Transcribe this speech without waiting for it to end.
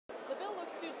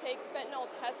to take fentanyl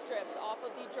test strips off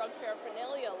of the drug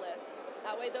paraphernalia list.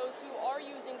 That way those who are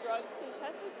using drugs can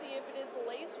test to see if it is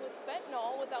laced with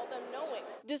fentanyl without them knowing.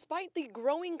 Despite the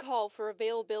growing call for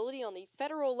availability on the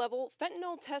federal level,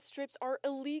 fentanyl test strips are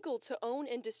illegal to own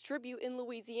and distribute in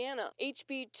Louisiana.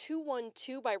 HB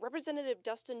 212 by Representative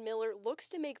Dustin Miller looks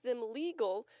to make them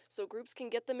legal so groups can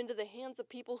get them into the hands of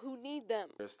people who need them.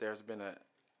 There's been a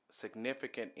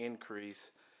significant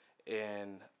increase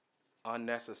in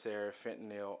unnecessary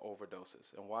fentanyl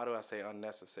overdoses. And why do I say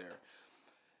unnecessary?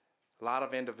 A lot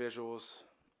of individuals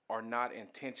are not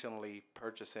intentionally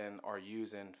purchasing or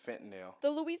using fentanyl. The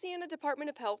Louisiana Department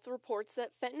of Health reports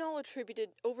that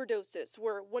fentanyl-attributed overdoses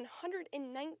were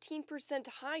 119%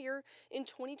 higher in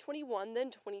 2021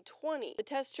 than 2020. The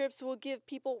test strips will give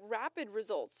people rapid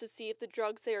results to see if the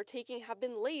drugs they are taking have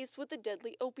been laced with the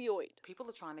deadly opioid. People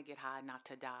are trying to get high, not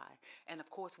to die. And of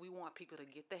course, we want people to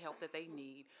get the help that they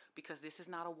need because this is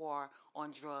not a war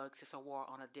on drugs, it's a war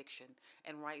on addiction.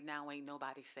 And right now, ain't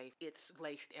nobody safe. It's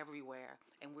laced everywhere.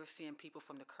 And we're seeing people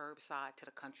from the curbside to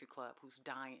the country club who's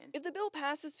dying. If the bill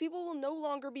passes, people will no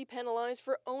longer be penalized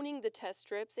for owning the test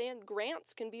strips, and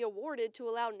grants can be awarded to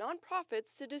allow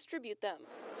nonprofits to distribute them.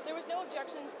 There was no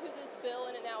objection to this bill,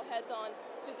 and it now heads on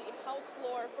to the House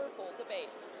floor for full debate.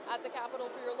 At the Capitol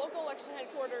for your local election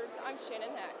headquarters, I'm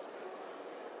Shannon Hex.